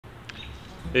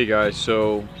Hey guys,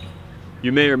 so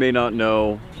you may or may not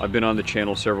know I've been on the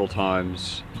channel several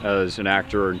times as an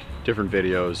actor in different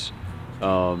videos.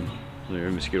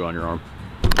 There's a mosquito on your arm.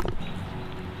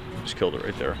 Just killed it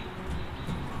right there.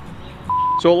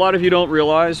 So a lot of you don't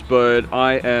realize, but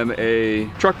I am a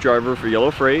truck driver for Yellow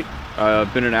Freight.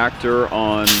 I've been an actor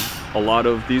on a lot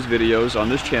of these videos on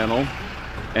this channel,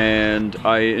 and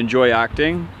I enjoy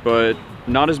acting, but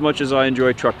not as much as I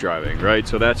enjoy truck driving, right?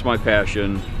 So that's my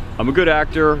passion. I'm a good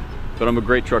actor, but I'm a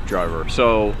great truck driver.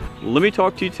 So let me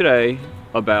talk to you today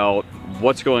about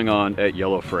what's going on at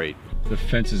Yellow Freight. The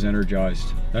fence is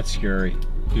energized. That's scary.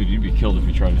 Dude, you'd be killed if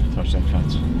you tried to touch that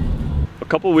fence. A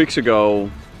couple weeks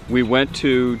ago, we went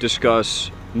to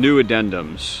discuss new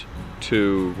addendums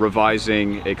to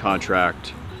revising a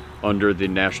contract under the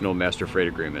National Master Freight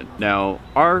Agreement. Now,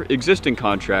 our existing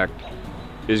contract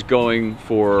is going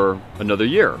for another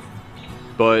year,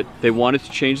 but they wanted to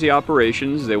change the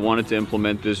operations. They wanted to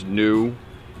implement this new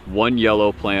One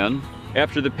Yellow plan.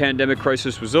 After the pandemic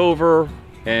crisis was over,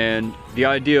 and the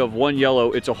idea of One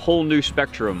Yellow, it's a whole new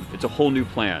spectrum. It's a whole new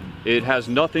plan. It has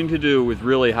nothing to do with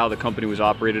really how the company was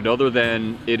operated other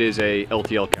than it is a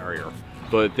LTL carrier.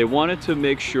 But they wanted to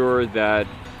make sure that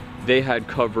they had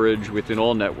coverage within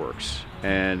all networks,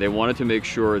 and they wanted to make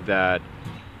sure that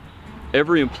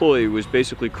every employee was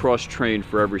basically cross-trained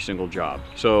for every single job.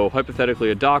 So hypothetically,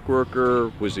 a dock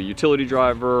worker was a utility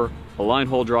driver, a line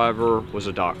haul driver was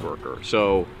a dock worker.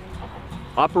 So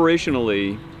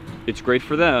operationally, it's great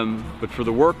for them, but for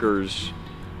the workers,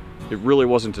 it really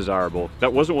wasn't desirable.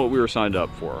 That wasn't what we were signed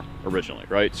up for originally,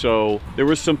 right? So there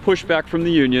was some pushback from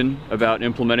the union about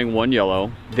implementing One Yellow.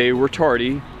 They were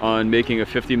tardy on making a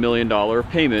 $50 million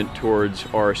payment towards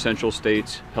our Essential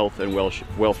States Health and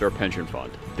Welfare Pension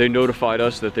Fund. They notified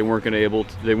us that they weren't going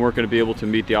to be able to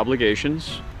meet the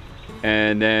obligations,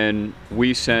 and then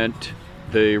we sent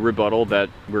the rebuttal that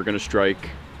we're going to strike.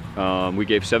 We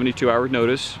gave 72-hour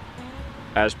notice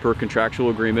as per contractual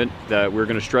agreement that we're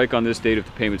going to strike on this date if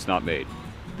the payment's not made.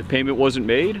 The payment wasn't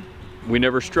made. We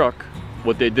never struck.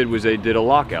 What they did was they did a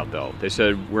lockout though. They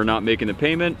said, we're not making the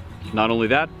payment. Not only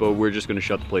that, but we're just going to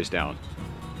shut the place down.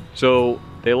 So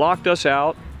they locked us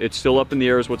out. It's still up in the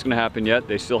air as what's going to happen yet.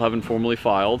 They still haven't formally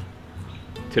filed.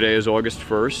 Today is August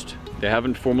 1st. They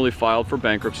haven't formally filed for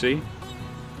bankruptcy.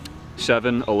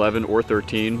 7, 11, or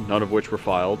 13, none of which were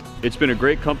filed. It's been a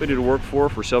great company to work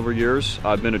for several years.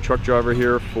 I've been a truck driver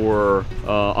here for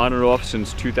on and off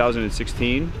since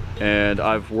 2016, and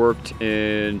I've worked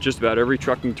in just about every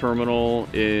trucking terminal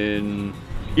in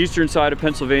eastern side of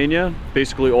Pennsylvania,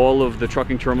 basically all of the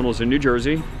trucking terminals in New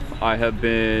Jersey. I have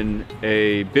been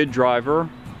a bid driver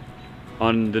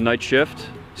on the night shift,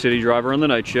 city driver on the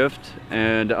night shift,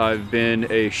 and I've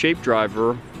been a shape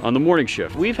driver on the morning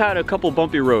shift. We've had a couple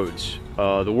bumpy roads.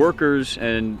 The workers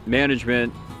and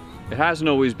management, it hasn't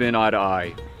always been eye to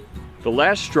eye. The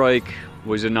last strike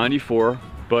was in '94,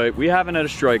 but we haven't had a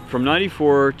strike from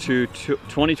 '94 to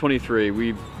 2023.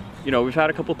 We've had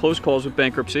a couple close calls with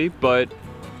bankruptcy, but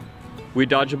we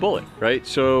dodged a bullet, right?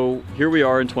 So here we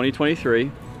are in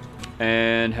 2023,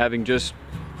 and having just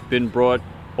been brought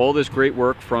all this great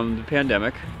work from the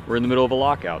pandemic, we're in the middle of a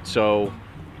lockout. So,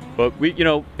 but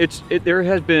there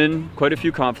has been quite a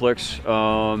few conflicts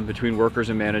between workers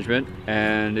and management,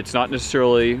 and it's not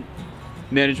necessarily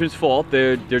management's fault.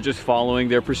 They're just following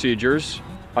their procedures.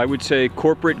 I would say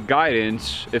corporate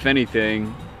guidance, if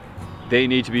anything, they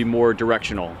need to be more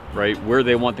directional, right? Where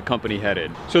they want the company headed.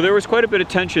 So there was quite a bit of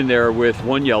tension there with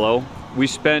One Yellow. We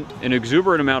spent an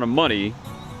exuberant amount of money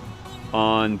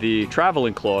on the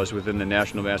traveling clause within the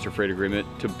National Master Freight Agreement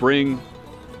to bring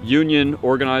union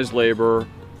organized labor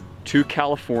to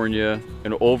California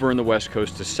and over in the West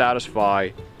Coast to satisfy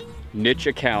niche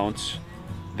accounts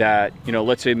that,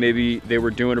 let's say maybe they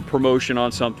were doing a promotion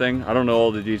on something. I don't know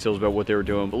all the details about what they were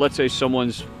doing, but let's say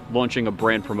someone's launching a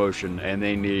brand promotion and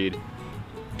they need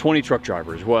 20 truck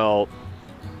drivers. Well,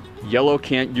 Yellow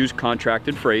can't use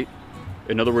contracted freight.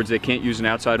 In other words, they can't use an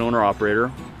outside owner operator.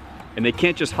 And they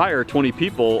can't just hire 20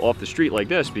 people off the street like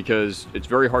this because it's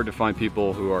very hard to find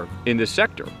people who are in this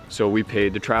sector. So we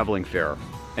paid the traveling fare.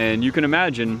 And you can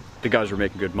imagine the guys were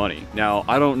making good money. Now,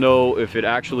 I don't know if it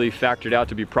actually factored out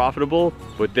to be profitable,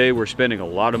 but they were spending a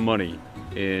lot of money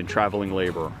in traveling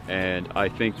labor. And I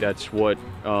think that's what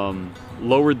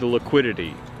lowered the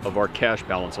liquidity of our cash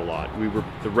balance a lot.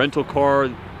 The rental car,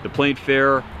 the plane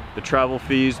fare, the travel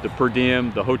fees, the per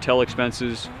diem, the hotel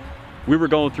expenses, we were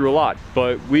going through a lot,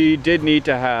 but we did need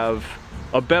to have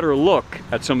a better look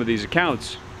at some of these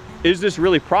accounts. Is this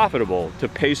really profitable to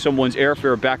pay someone's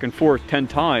airfare back and forth 10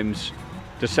 times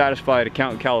to satisfy an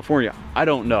account in California? I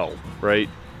don't know, right?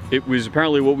 It was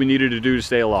apparently what we needed to do to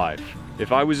stay alive.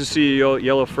 If I was a CEO at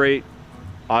Yellow Freight,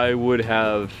 I would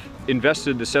have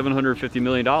invested the $750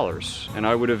 million, and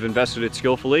I would have invested it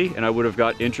skillfully, and I would have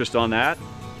got interest on that.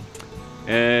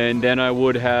 And then I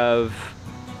would have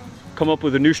come up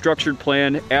with a new structured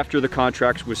plan after the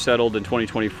contracts was settled in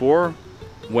 2024,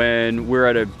 when we're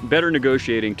at a better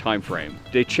negotiating time frame.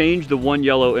 They changed the One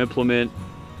Yellow implement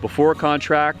before a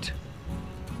contract,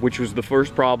 which was the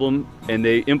first problem, and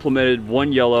they implemented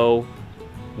One Yellow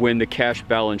when the cash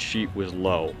balance sheet was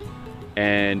low.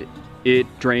 And it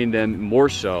drained them more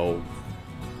so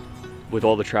with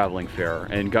all the traveling fare.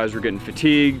 And guys were getting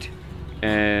fatigued,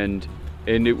 and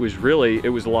it was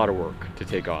a lot of work to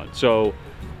take on. So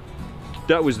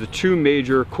that was the two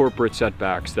major corporate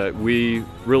setbacks that we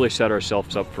really set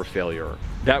ourselves up for failure.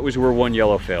 That was where One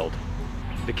Yellow failed.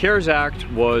 The CARES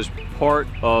Act was part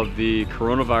of the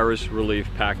coronavirus relief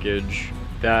package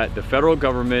that the federal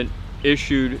government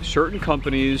issued certain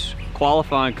companies,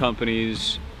 qualifying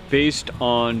companies, based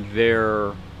on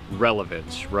their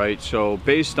relevance, right? So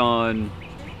based on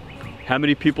how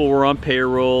many people were on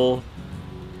payroll,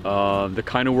 the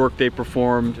kind of work they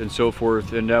performed, and so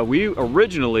forth. And we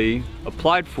originally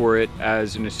applied for it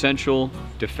as an essential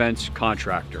defense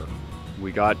contractor.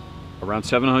 We got around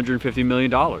 $750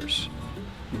 million.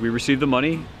 We received the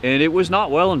money, and it was not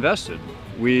well invested.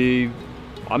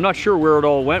 I'm not sure where it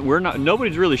all went.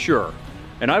 Nobody's really sure.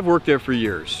 And I've worked there for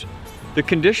years. The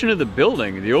condition of the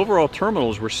building, the overall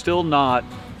terminals were still not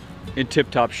in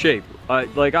tip-top shape.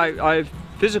 I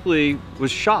physically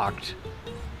was shocked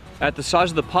at the size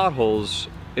of the potholes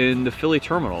in the Philly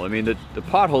terminal. I mean, the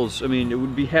potholes, I mean, it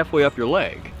would be halfway up your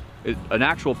leg, an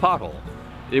actual pothole.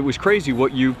 It was crazy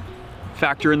what you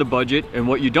factor in the budget and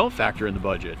what you don't factor in the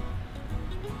budget.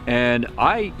 And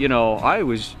I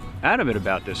was adamant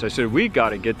about this. I said, we got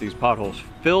to get these potholes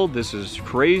filled. This is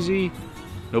crazy.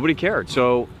 Nobody cared.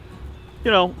 So,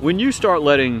 when you start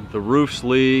letting the roofs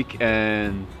leak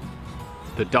and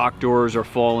the dock doors are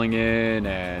falling in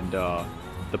and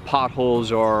the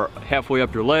potholes are halfway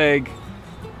up your leg,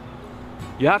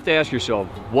 you have to ask yourself,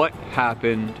 what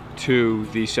happened to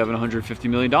the $750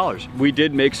 million? We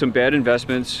did make some bad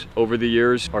investments over the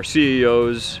years. Our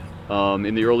CEOs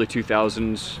in the early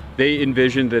 2000s, they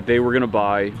envisioned that they were going to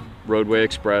buy Roadway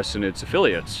Express and its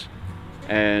affiliates.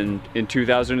 And in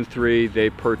 2003, they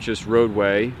purchased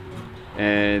Roadway,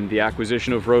 and the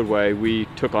acquisition of Roadway, we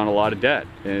took on a lot of debt.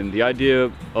 And the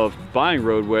idea of buying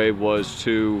Roadway was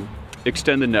to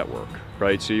extend the network,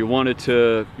 right? So you wanted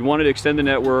to extend the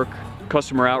network,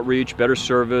 customer outreach, better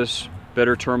service,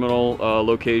 better terminal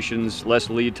locations, less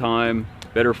lead time,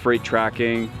 better freight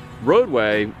tracking.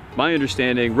 Roadway, my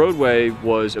understanding, Roadway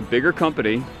was a bigger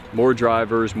company, more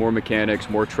drivers, more mechanics,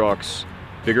 more trucks,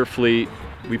 bigger fleet.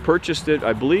 We purchased it,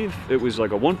 I believe it was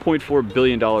like a $1.4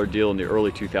 billion deal in the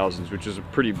early 2000s, which is a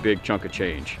pretty big chunk of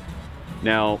change.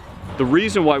 Now, the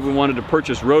reason why we wanted to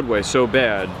purchase Roadway so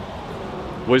bad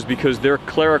was because their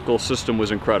clerical system was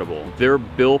incredible. Their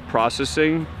bill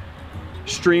processing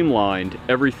streamlined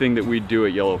everything that we do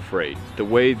at Yellow Freight. The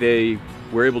way they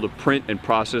were able to print and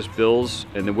process bills,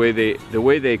 and the way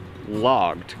they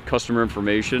logged customer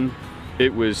information,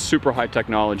 it was super high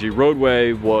technology.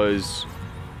 Roadway was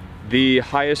the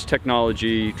highest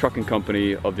technology trucking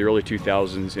company of the early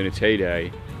 2000s in its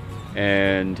heyday,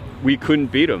 and we couldn't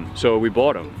beat them, so we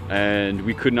bought them. And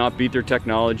we could not beat their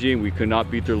technology, and we could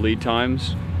not beat their lead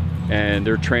times, and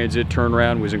their transit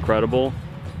turnaround was incredible.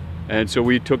 And so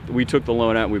we took the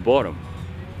loan out and we bought them.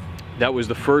 That was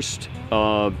the first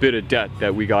bit of debt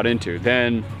that we got into.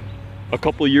 Then a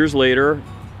couple of years later,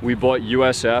 we bought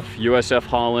USF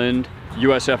Holland,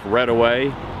 USF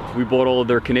Redaway. We bought all of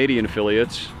their Canadian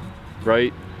affiliates,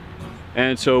 right?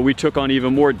 And so we took on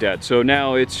even more debt. So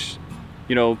now it's,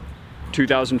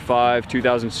 2005,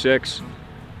 2006,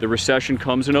 the recession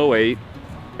comes in 2008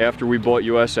 after we bought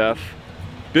USF.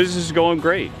 Business is going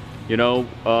great.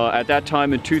 At that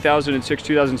time in 2006,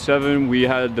 2007, we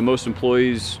had the most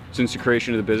employees since the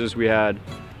creation of the business. We had,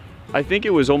 I think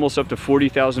it was almost up to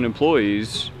 40,000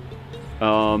 employees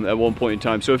at one point in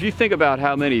time. So if you think about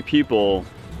how many people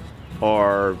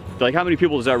how many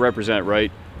people does that represent,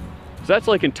 right? So that's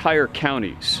like entire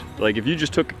counties. Like if you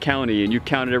just took a county and you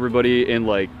counted everybody in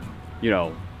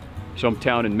some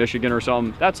town in Michigan or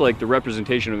something, that's like the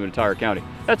representation of an entire county.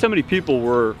 That's how many people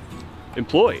were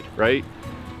employed, right?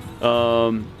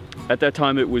 At that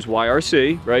time it was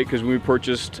YRC, right? Because when we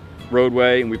purchased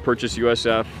Roadway and we purchased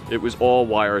USF, it was all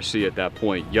YRC at that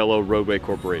point, Yellow Roadway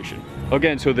Corporation.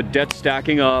 Again, so the debt's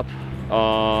stacking up,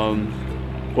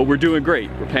 but we're doing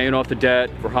great. We're paying off the debt,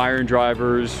 we're hiring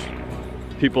drivers,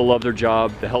 people love their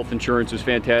job, the health insurance is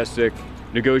fantastic,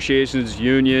 negotiations,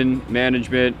 union,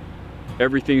 management,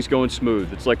 everything's going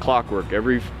smooth. It's like clockwork.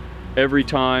 Every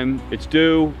time it's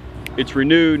due, it's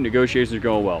renewed, negotiations are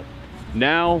going well.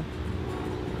 Now,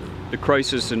 the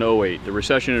crisis in 08, the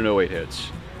recession in 08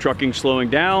 hits. Trucking slowing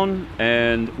down,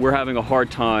 and we're having a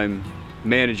hard time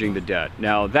managing the debt.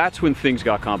 Now, that's when things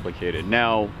got complicated.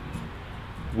 Now,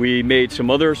 we made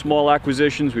some other small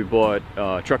acquisitions. We bought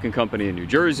a trucking company in New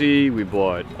Jersey. We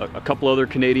bought a couple other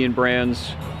Canadian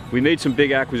brands. We made some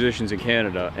big acquisitions in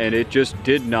Canada, and it just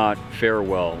did not fare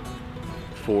well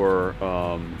for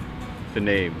the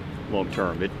name long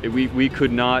term. We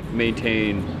could not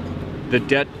maintain the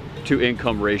debt to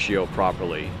income ratio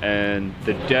properly, and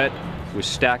the debt was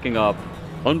stacking up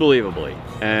unbelievably,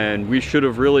 and we should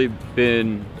have really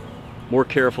been more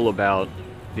careful about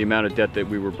the amount of debt that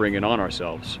we were bringing on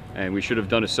ourselves, and we should have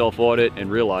done a self-audit and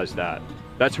realized that.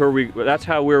 That's where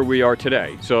we are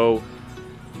today. So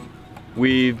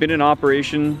we've been in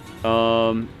operation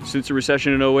since the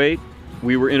recession in 08.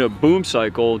 We were in a boom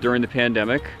cycle during the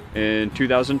pandemic in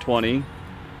 2020,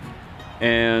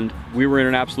 and we were in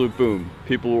an absolute boom.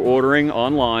 People were ordering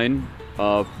online,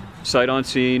 sight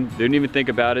unseen. They didn't even think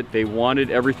about it. They wanted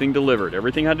everything delivered.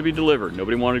 Everything had to be delivered.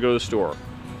 Nobody wanted to go to the store.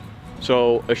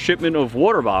 So a shipment of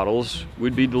water bottles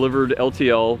would be delivered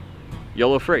LTL,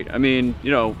 yellow freight. I mean, you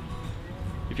know,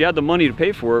 if you had the money to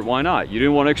pay for it, why not? You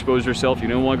didn't want to expose yourself. You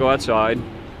didn't want to go outside.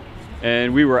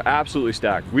 And we were absolutely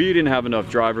stacked. We didn't have enough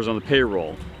drivers on the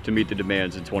payroll to meet the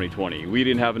demands in 2020. We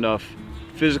didn't have enough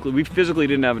we physically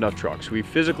didn't have enough trucks. We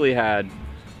physically had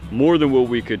more than what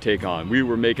we could take on. We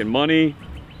were making money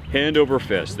hand over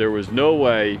fist. There was no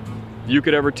way you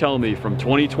could ever tell me from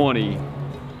 2020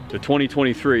 to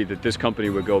 2023 that this company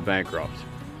would go bankrupt.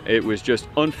 It was just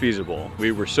unfeasible.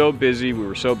 We were so busy, we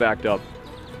were so backed up.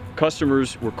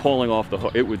 Customers were calling off the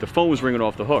hook. The phone was ringing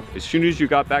off the hook. As soon as you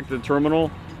got back to the terminal,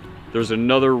 there's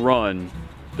another run,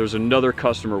 there's another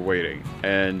customer waiting.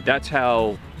 And that's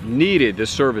how needed this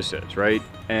service is, right?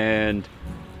 And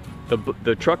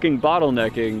the trucking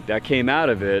bottlenecking that came out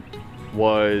of it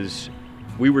was,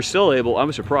 we were still able,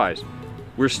 I'm surprised,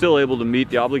 we're still able to meet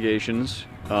the obligations.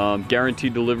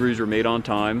 Guaranteed deliveries were made on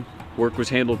time. Work was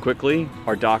handled quickly.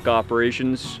 Our dock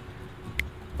operations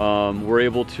were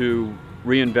able to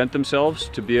reinvent themselves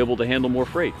to be able to handle more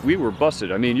freight. We were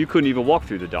busted. I mean, you couldn't even walk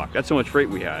through the dock. That's how much freight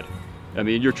we had. I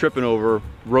mean, you're tripping over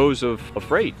rows of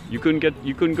freight. You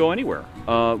couldn't go anywhere.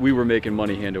 We were making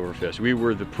money hand over fist. We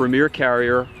were the premier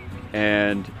carrier,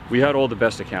 and we had all the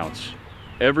best accounts.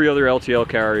 Every other LTL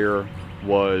carrier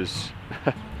was,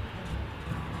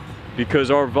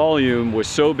 because our volume was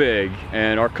so big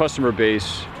and our customer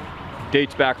base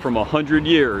dates back from 100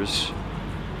 years,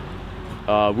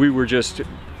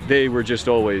 they were just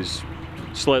always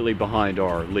slightly behind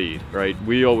our lead, right?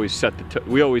 We always set the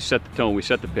tone, we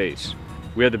set the pace.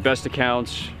 We had the best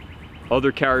accounts.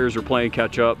 Other carriers were playing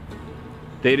catch up.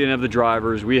 They didn't have the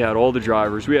drivers. We had all the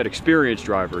drivers. We had experienced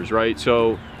drivers, right?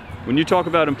 So when you talk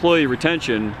about employee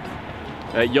retention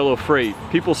at Yellow Freight,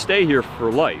 people stay here for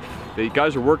life. The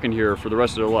guys are working here for the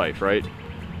rest of their life, right?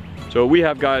 So we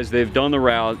have guys, they've done the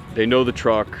route, they know the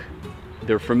truck,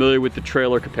 they're familiar with the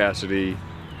trailer capacity,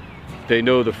 they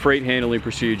know the freight handling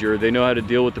procedure, they know how to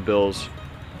deal with the bills.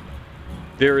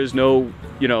 There is no,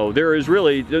 there is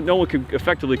really, no one can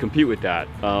effectively compete with that.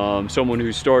 Someone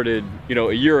who started,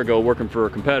 a year ago working for a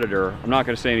competitor, I'm not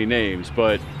gonna say any names,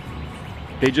 but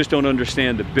they just don't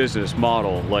understand the business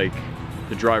model like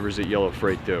the drivers at Yellow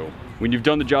Freight do. When you've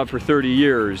done the job for 30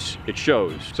 years, it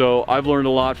shows. So I've learned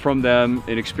a lot from them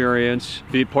in experience.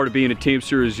 Part of being a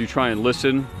Teamster is you try and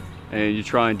listen and you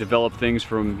try and develop things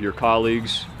from your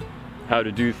colleagues, how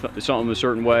to do something a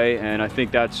certain way. And I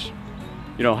think that's,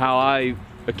 how I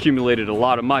accumulated a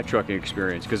lot of my trucking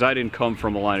experience, because I didn't come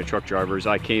from a line of truck drivers.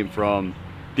 I came from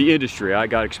the industry. I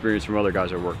got experience from other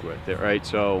guys I worked with, right?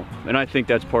 So, and I think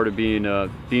that's part of being a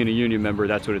union member.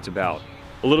 That's what it's about.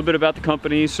 A little bit about the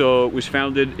company. So it was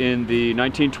founded in the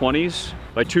 1920s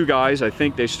by two guys. I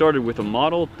think they started with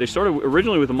they started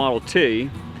originally with a Model T,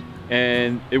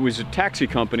 and it was a taxi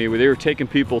company where they were taking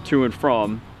people to and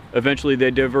from. Eventually they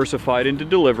diversified into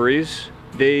deliveries.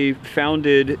 They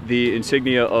founded the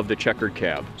insignia of the checkered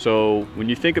cab. So when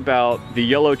you think about the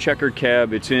yellow checkered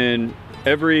cab, it's in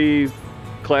every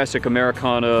classic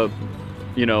Americana,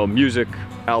 music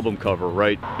album cover,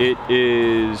 right? It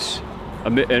is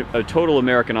a total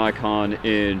American icon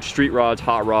in street rods,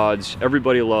 hot rods.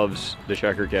 Everybody loves the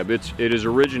checkered cab. It is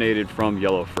originated from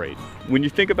Yellow Freight. When you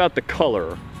think about the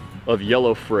color of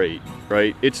Yellow Freight,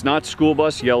 right? It's not school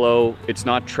bus yellow, it's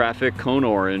not traffic cone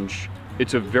orange.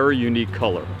 It's a very unique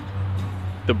color.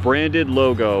 The branded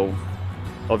logo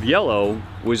of yellow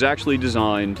was actually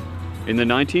designed in the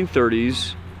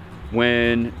 1930s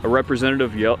when a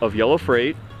representative of Yellow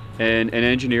Freight and an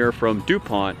engineer from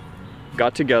DuPont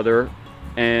got together,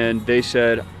 and they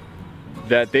said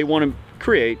that they want to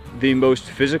create the most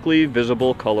physically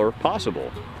visible color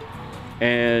possible.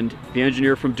 And the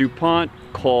engineer from DuPont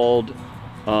called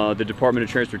the Department of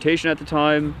Transportation at the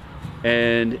time,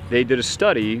 and they did a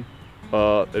study,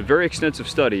 a very extensive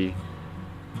study,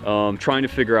 trying to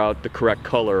figure out the correct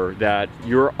color that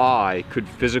your eye could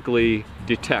physically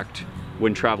detect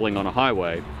when traveling on a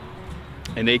highway.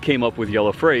 And they came up with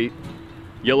Yellow Freight.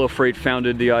 Yellow Freight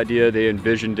founded the idea, they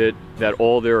envisioned it, that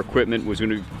all their equipment was going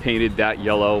to be painted that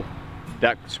yellow,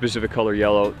 that specific color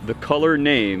yellow. The color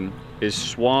name is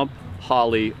Swamp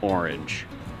Holly Orange.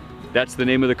 That's the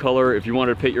name of the color. If you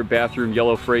wanted to paint your bathroom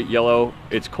Yellow Freight yellow,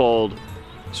 it's called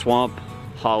Swamp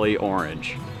Holly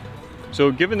Orange.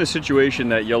 So given the situation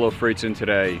that Yellow Freight's in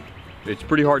today, it's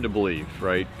pretty hard to believe,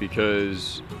 right?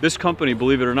 Because this company,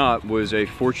 believe it or not, was a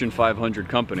Fortune 500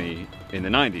 company in the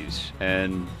 90s,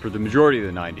 and for the majority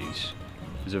of the 90s.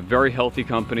 It's a very healthy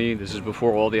company. This is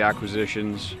before all the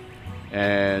acquisitions,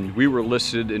 and we were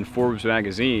listed in Forbes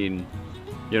magazine,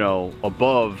 you know,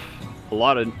 above a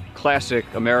lot of classic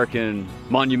American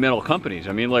monumental companies.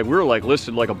 I mean, like, we were like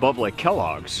listed like above like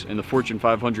Kellogg's in the Fortune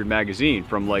 500 magazine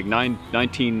from like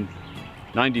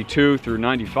 1992 through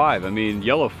 95. I mean,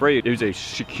 Yellow Freight is a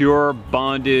secure,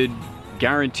 bonded,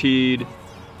 guaranteed,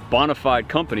 bona fide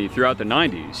company throughout the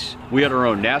 90s. We had our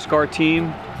own NASCAR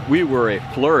team. We were a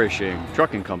flourishing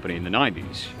trucking company in the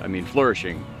 90s. I mean,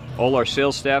 flourishing. All our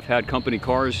sales staff had company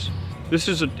cars. This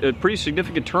is a pretty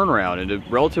significant turnaround in a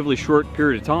relatively short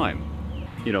period of time.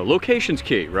 You know, location's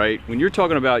key, right? When you're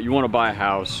talking about you want to buy a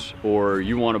house, or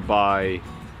you want a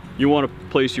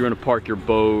place you want to park your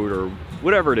boat, or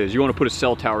whatever it is, you want to put a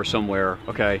cell tower somewhere,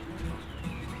 okay?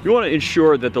 You want to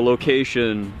ensure that the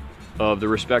location of the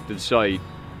respected site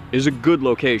is a good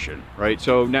location, right?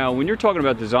 So now when you're talking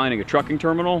about designing a trucking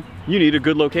terminal, you need a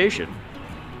good location.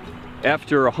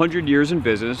 After 100 years in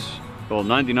business, well,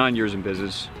 99 years in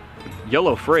business,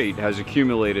 Yellow Freight has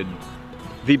accumulated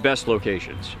the best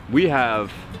locations. We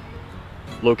have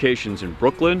locations in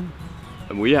Brooklyn,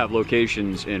 and we have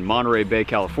locations in Monterey Bay,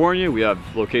 California. We have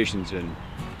locations in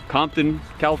Compton,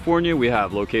 California. We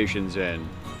have locations in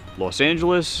Los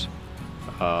Angeles.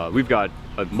 We've got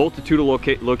a multitude of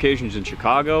locations in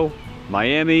Chicago,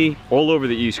 Miami, all over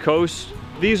the East Coast.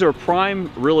 These are prime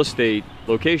real estate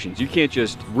locations. You can't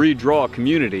just redraw a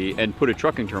community and put a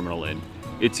trucking terminal in.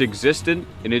 It's existent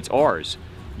and it's ours.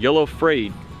 Yellow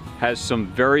Freight has some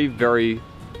very, very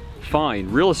fine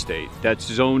real estate that's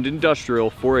zoned industrial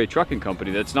for a trucking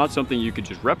company. That's not something you could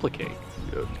just replicate.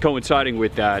 Coinciding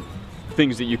with that,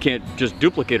 things that you can't just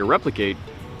duplicate or replicate,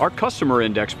 our customer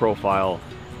index profile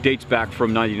dates back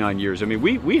from 99 years. I mean,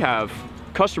 we have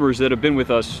customers that have been with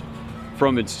us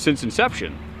since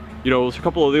inception. You know, a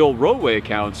couple of the old roadway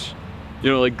accounts, you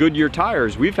know, like Goodyear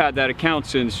tires, we've had that account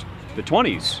since the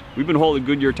 20s. We've been holding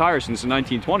Goodyear tires since the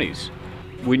 1920s.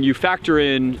 When you factor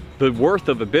in the worth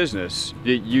of a business,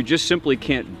 you just simply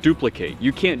can't duplicate.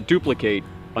 You can't duplicate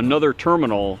another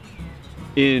terminal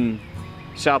in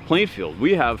South Plainfield.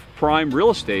 We have prime real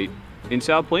estate in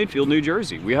South Plainfield, New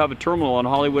Jersey. We have a terminal on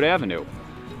Hollywood Avenue.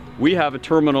 We have a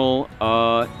terminal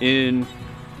in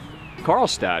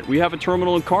Carlstadt. We have a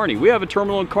terminal in Kearney. We have a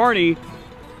terminal in Kearney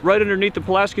right underneath the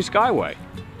Pulaski Skyway.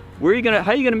 How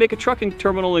are you gonna make a trucking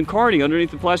terminal in Kearney underneath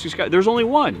the Pulaski Skyway? There's only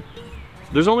one.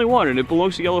 There's only one, and it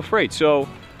belongs to Yellow Freight. So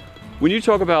when you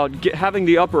talk about having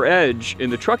the upper edge in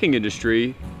the trucking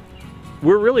industry,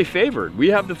 we're really favored. We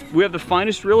have the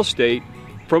finest real estate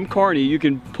from Kearney. You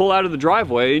can pull out of the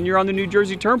driveway and you're on the New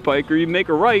Jersey Turnpike, or you make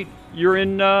a right, you're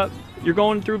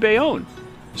going through Bayonne.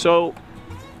 So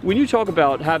when you talk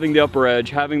about having the upper edge,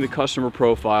 having the customer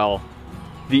profile,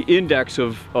 the index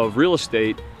of real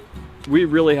estate, we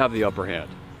really have the upper hand.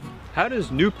 How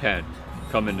does New Penn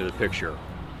come into the picture?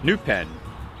 New Penn.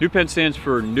 New Penn stands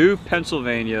for New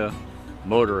Pennsylvania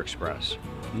Motor Express.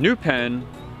 New Penn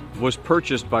was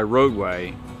purchased by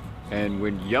Roadway, and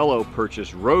when Yellow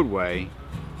purchased Roadway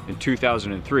in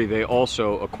 2003, they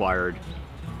also acquired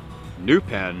New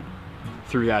Penn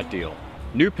through that deal.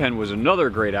 New Penn was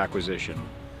another great acquisition.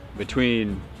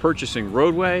 Between purchasing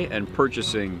Roadway and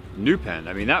purchasing New Penn,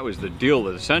 I mean, that was the deal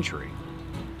of the century.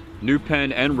 New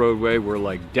Penn and Roadway were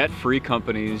like debt-free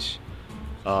companies,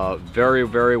 very,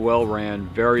 very well ran,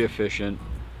 very efficient.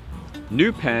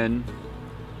 New Penn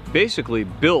basically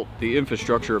built the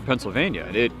infrastructure of Pennsylvania.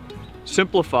 It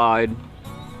simplified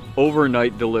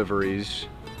overnight deliveries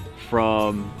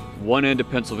from one end of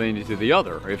Pennsylvania to the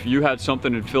other. If you had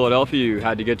something in Philadelphia you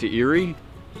had to get to Erie,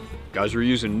 guys were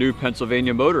using New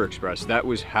Pennsylvania Motor Express. That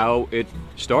was how it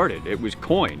started. It was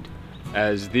coined.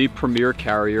 as the premier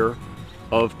carrier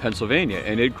of Pennsylvania,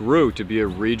 and it grew to be a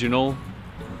regional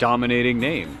dominating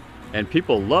name. And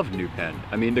people love New Penn.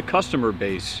 I mean, the customer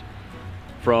base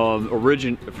from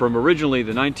originally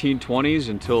the 1920s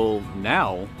until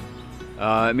now,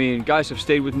 I mean, guys have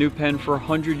stayed with New Penn for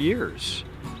 100 years.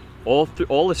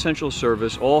 All essential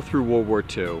service, all through World War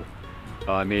II.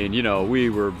 I mean, you know, we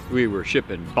were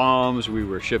shipping bombs, we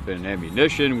were shipping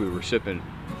ammunition, we were shipping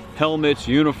helmets,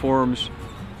 uniforms,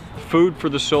 food for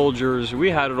the soldiers. We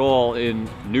had it all in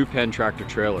New Penn tractor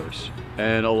trailers.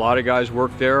 And a lot of guys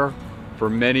worked there for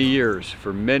many years.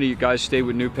 Many guys stayed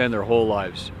with New Penn their whole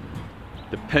lives.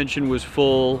 The pension was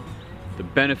full, the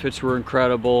benefits were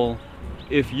incredible.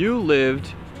 If you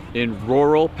lived in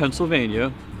rural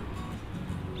Pennsylvania,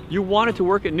 you wanted to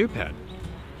work at New Penn.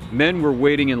 Men were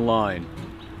waiting in line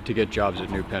to get jobs at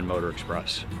New Penn Motor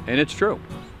Express. And it's true.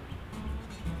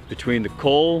 Between the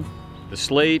coal, the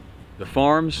slate, the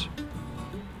farms,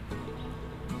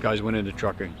 guys went into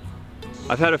trucking.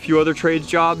 I've had a few other trades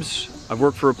jobs. I've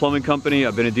worked for a plumbing company,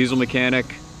 I've been a diesel mechanic,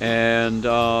 and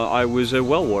I was a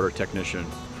well water technician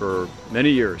for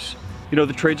many years. You know,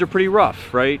 the trades are pretty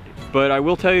rough, right? But I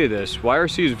will tell you this,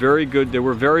 YRC is very good. They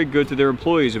were very good to their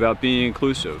employees about being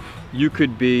inclusive. You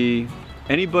could be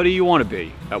anybody you want to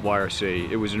be at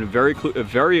YRC. It was a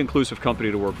very inclusive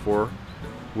company to work for.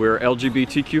 We're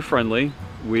LGBTQ friendly.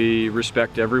 We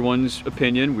respect everyone's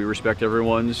opinion. We respect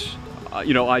everyone's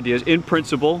ideas in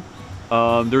principle.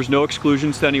 There's no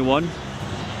exclusions to anyone.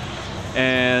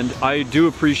 And I do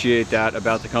appreciate that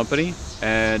about the company.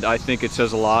 And I think it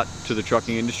says a lot to the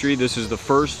trucking industry. This is the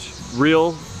first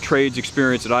real trades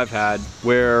experience that I've had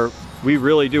where we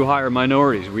really do hire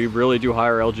minorities. We really do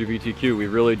hire LGBTQ. We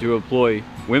really do employ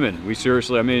women. We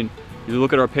seriously, I mean, you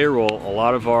look at our payroll, a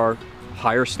lot of our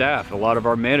higher staff, a lot of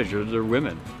our managers are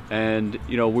women. And,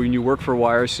 you know, when you work for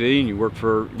YRC and you work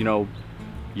for, you know,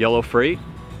 Yellow Freight,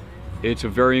 it's a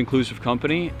very inclusive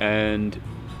company, and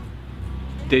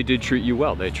they did treat you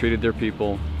well. They treated their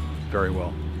people very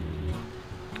well.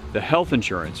 The health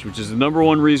insurance, which is the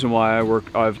 #1 reason why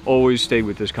I've always stayed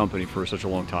with this company for such a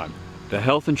long time. The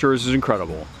health insurance is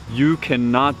incredible. You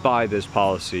cannot buy this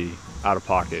policy out of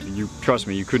pocket. Trust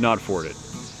me, you could not afford it.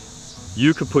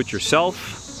 You could put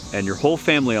yourself and your whole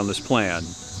family on this plan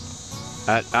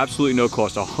at absolutely no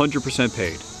cost, 100%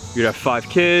 paid. You'd have 5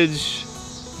 kids,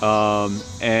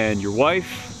 and your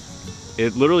wife.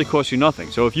 It literally costs you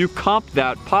nothing. So if you comp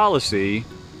that policy,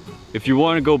 if you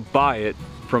want to go buy it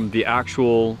from the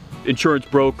actual insurance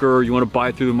broker, you want to buy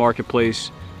it through the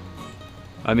marketplace,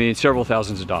 I mean, several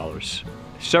thousands of dollars.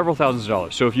 Several thousands of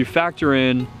dollars. So if you factor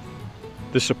in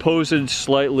the supposed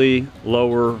slightly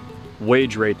lower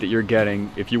wage rate that you're getting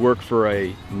if you work for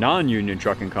a non-union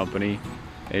trucking company,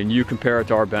 and you compare it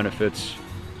to our benefits,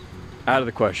 out of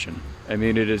the question. I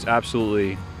mean, it is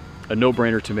absolutely a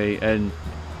no-brainer to me. And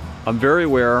I'm very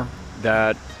aware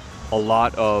that a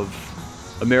lot of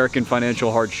American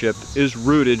financial hardship is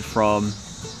rooted from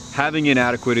having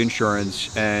inadequate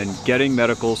insurance and getting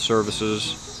medical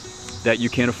services that you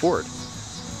can't afford.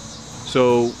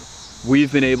 So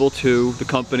we've been able to, the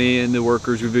company and the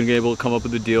workers, we've been able to come up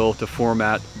with a deal to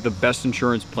format the best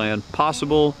insurance plan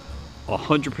possible,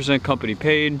 100% company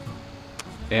paid,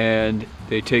 and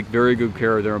they take very good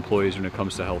care of their employees when it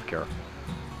comes to healthcare.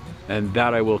 And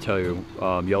that I will tell you,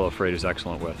 Yellow Freight is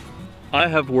excellent with. I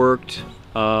have worked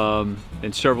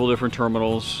in several different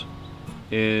terminals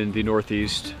in the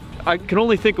Northeast. I can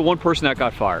only think of one person that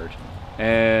got fired.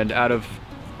 And out of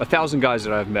 1,000 guys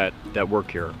that I've met that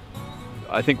work here,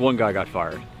 I think one guy got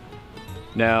fired.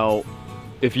 Now,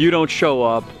 if you don't show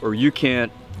up or you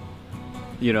can't,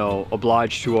 you know,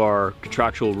 oblige to our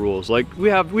contractual rules, like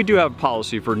we do have a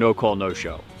policy for no call, no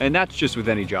show. And that's just with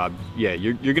any job. Yeah,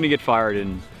 you're gonna get fired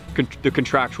in the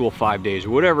contractual 5 days or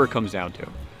whatever it comes down to.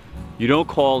 You don't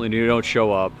call and you don't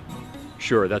show up,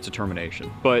 sure, that's a termination.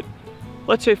 But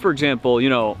let's say, for example, you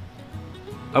know,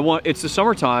 it's the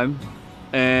summertime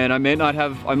and I might not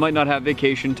have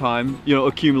vacation time, you know,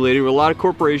 accumulated. A lot of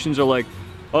corporations are like,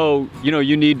 oh, you know,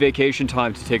 you need vacation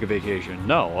time to take a vacation.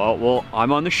 No, well,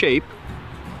 I'm on the shape,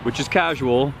 which is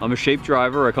casual. I'm a shape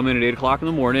driver. I come in at 8 o'clock in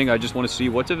the morning. I just want to see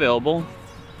what's available.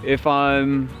 If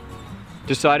I'm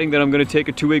deciding that I'm going to take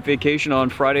a 2-week vacation on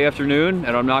Friday afternoon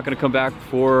and I'm not going to come back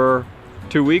for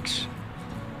 2 weeks,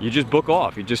 you just book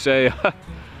off. You just say,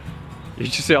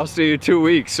 I'll see you in 2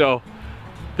 weeks. So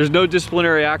there's no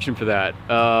disciplinary action for that.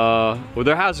 Well,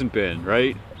 there hasn't been,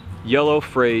 right? Yellow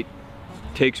Freight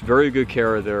takes very good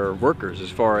care of their workers as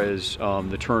far as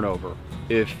the turnover.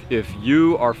 If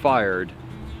you are fired,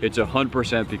 it's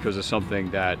 100% because of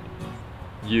something that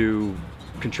you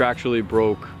contractually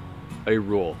broke a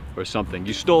rule or something.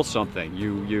 You stole something,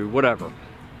 you whatever.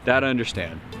 That I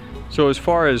understand. So as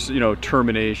far as, you know,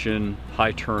 termination,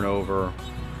 high turnover,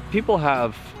 people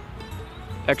have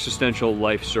existential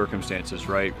life circumstances,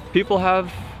 right? People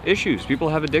have issues, people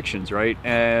have addictions, right?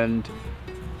 And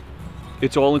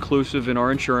it's all inclusive in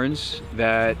our insurance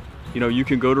that, you know, you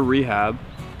can go to rehab,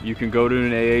 you can go to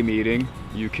an AA meeting,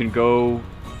 you can go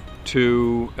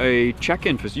to a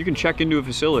check-in, you can check into a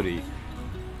facility.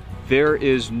 There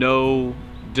is no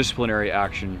disciplinary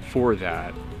action for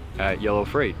that at Yellow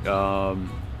Freight.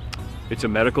 It's a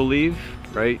medical leave,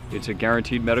 right? It's a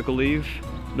guaranteed medical leave.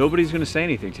 Nobody's gonna say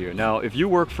anything to you. Now, if you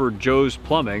work for Joe's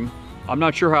Plumbing, I'm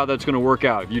not sure how that's gonna work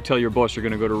out. If you tell your boss you're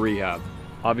gonna go to rehab.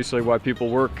 Obviously why people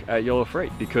work at Yellow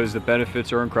Freight, because the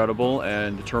benefits are incredible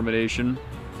and the termination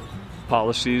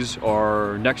policies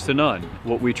are next to none.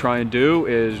 What we try and do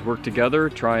is work together,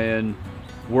 try and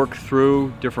work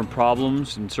through different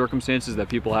problems and circumstances that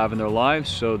people have in their lives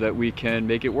so that we can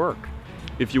make it work.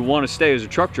 If you want to stay as a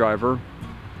truck driver,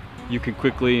 you can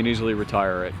quickly and easily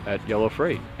retire at Yellow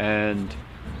Freight. And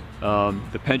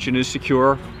the pension is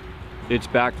secure. It's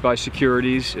backed by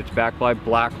securities. It's backed by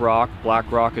BlackRock.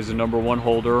 BlackRock is the #1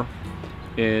 holder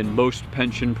in most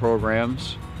pension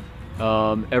programs.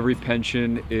 Every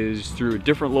pension is through a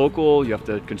different local. You have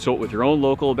to consult with your own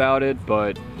local about it,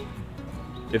 but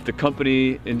if the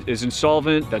company is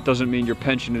insolvent, that doesn't mean your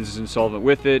pension is insolvent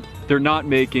with it. They're not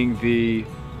making the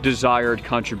desired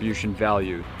contribution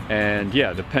value. And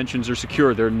yeah, the pensions are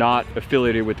secure. They're not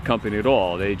affiliated with the company at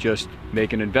all. They just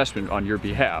make an investment on your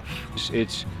behalf.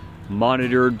 It's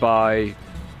monitored by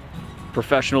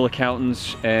professional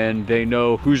accountants, and they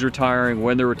know who's retiring,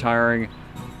 when they're retiring,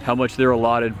 how much they're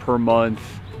allotted per month,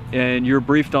 and you're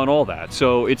briefed on all that.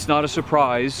 So it's not a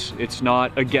surprise, it's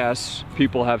not a guess.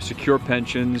 People have secure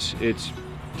pensions. It's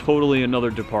totally another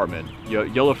department.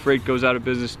 Yellow Freight goes out of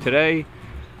business today.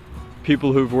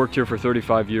 People who've worked here for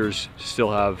 35 years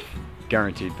still have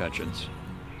guaranteed pensions.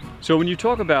 So when you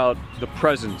talk about the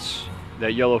presence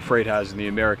that Yellow Freight has in the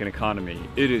American economy,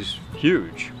 it is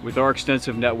huge. With our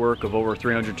extensive network of over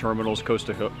 300 terminals coast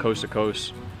to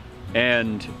coast,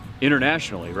 and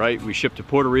internationally, right? We ship to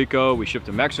Puerto Rico, we ship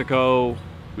to Mexico,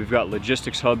 we've got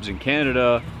logistics hubs in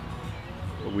Canada,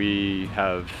 we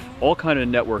have all kind of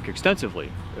network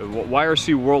extensively.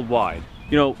 YRC worldwide.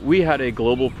 You know, we had a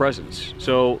global presence.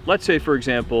 So let's say, for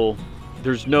example,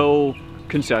 there's no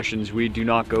concessions, we do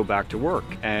not go back to work,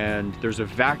 and there's a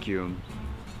vacuum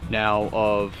now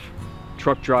of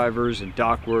truck drivers and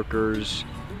dock workers,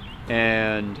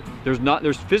 and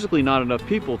there's physically not enough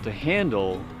people to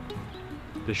handle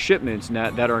the shipments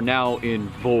that are now in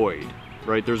void,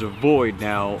 right? There's a void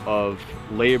now of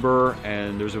labor,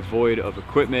 and there's a void of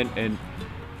equipment, and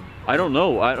I don't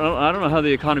know how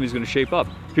the economy is going to shape up.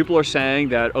 People are saying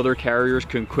that other carriers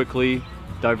can quickly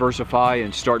diversify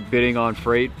and start bidding on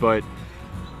freight, but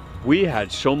we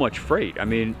had so much freight. I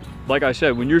mean, like I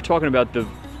said, when you're talking about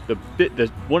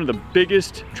one of the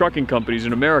biggest trucking companies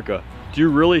in America, do you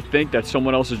really think that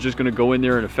someone else is just going to go in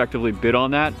there and effectively bid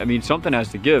on that? I mean, something has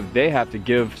to give. They have to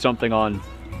give something on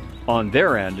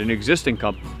their end, an existing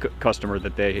customer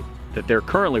that they're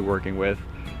currently working with,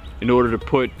 in order to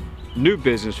put new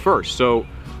business first. So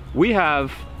we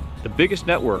have the biggest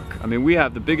network. I mean, we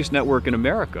have the biggest network in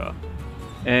America.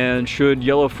 And should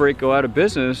Yellow Freight go out of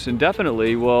business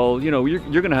indefinitely, well, you know, you're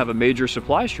going to have a major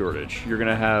supply shortage. You're going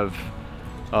to have,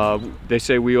 they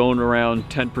say we own around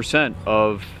 10%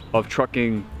 of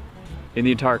trucking in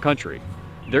the entire country.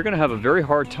 They're going to have a very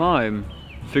hard time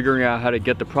figuring out how to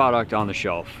get the product on the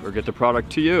shelf or get the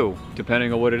product to you,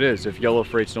 depending on what it is, if Yellow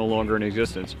Freight's no longer in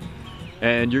existence.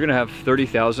 And you're going to have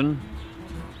 30,000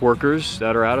 workers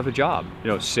that are out of a job. You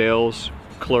know, sales,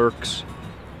 clerks,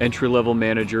 entry-level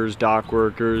managers, dock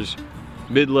workers,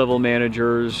 mid-level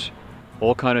managers,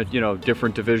 all kind of, you know,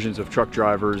 different divisions of truck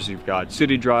drivers. You've got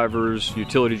city drivers,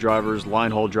 utility drivers, line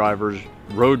haul drivers,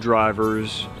 road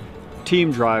drivers,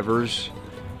 team drivers.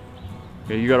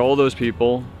 You got all those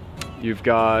people. You've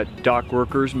got dock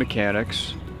workers,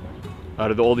 mechanics, out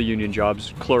of all the union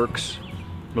jobs, clerks,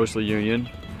 mostly union,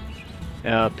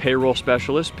 payroll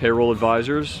specialists, payroll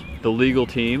advisors, the legal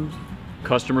team,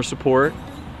 customer support,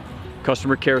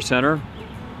 customer care center.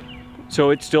 So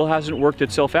it still hasn't worked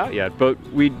itself out yet, but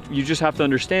you just have to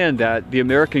understand that the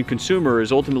American consumer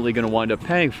is ultimately going to wind up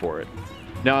paying for it.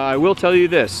 Now, I will tell you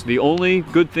this, the only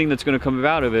good thing that's going to come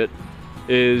out of it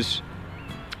is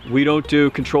we don't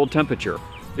do controlled temperature.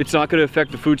 It's not going to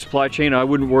affect the food supply chain. I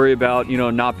wouldn't worry about, you know,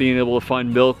 not being able to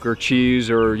find milk or cheese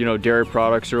or, you know, dairy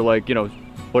products or, like, you know,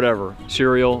 whatever,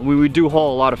 cereal. We do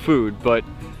haul a lot of food, but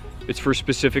It's for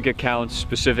specific accounts,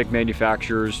 specific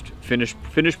manufacturers,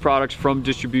 finished products from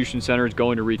distribution centers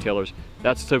going to retailers.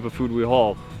 That's the type of food we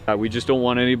haul. We just don't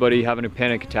want anybody having a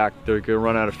panic attack. They're gonna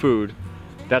run out of food.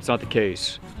 That's not the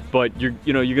case. But you're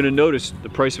gonna notice the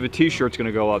price of a t-shirt's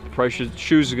gonna go up, the price of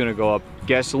shoes is gonna go up,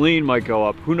 gasoline might go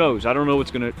up. Who knows? I don't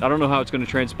know how it's gonna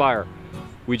transpire.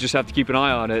 We just have to keep an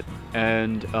eye on it,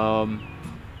 and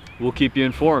we'll keep you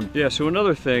informed. Yeah, so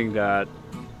another thing that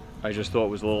I just thought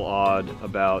was a little odd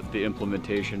about the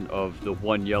implementation of the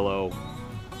One Yellow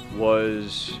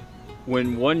was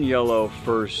when One Yellow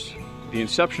first, the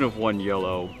inception of One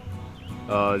Yellow,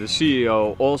 the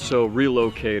CEO also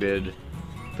relocated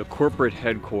the corporate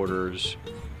headquarters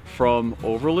from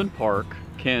Overland Park,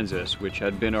 Kansas, which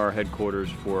had been our headquarters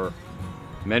for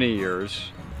many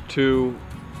years, to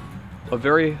a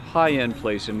very high-end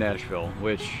place in Nashville,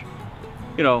 which,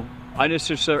 you know, I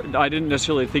didn't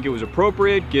necessarily think it was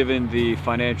appropriate given the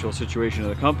financial situation of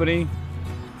the company.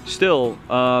 Still,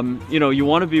 you know, you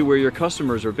want to be where your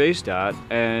customers are based at,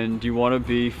 and you want to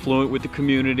be fluent with the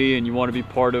community, and you want to be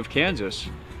part of Kansas.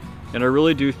 And I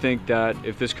really do think that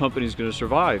if this company is going to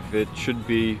survive, it should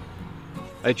be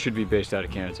based out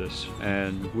of Kansas.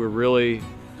 And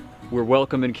we're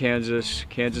welcome in Kansas.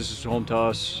 Kansas is home to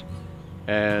us,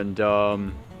 and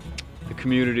the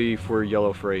community for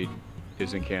Yellow Freight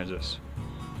is in Kansas.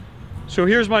 So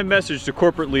here's my message to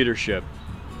corporate leadership.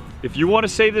 If you want to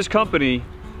save this company,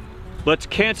 let's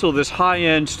cancel this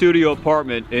high-end studio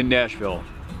apartment in Nashville.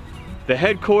 The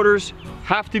headquarters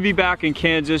have to be back in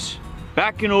Kansas,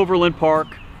 back in Overland Park,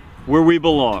 where we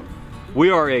belong.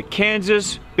 We are a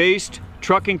Kansas-based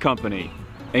trucking company,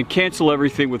 and cancel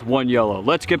everything with One Yellow.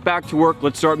 Let's get back to work.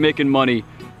 Let's start making money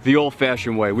the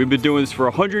old-fashioned way. We've been doing this for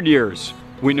 100 years.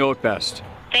 We know it best.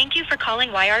 Thank you for calling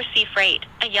YRC Freight,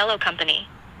 a Yellow company.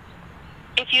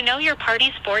 If you know your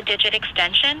party's 4-digit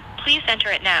extension, please enter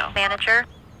it now. Manager.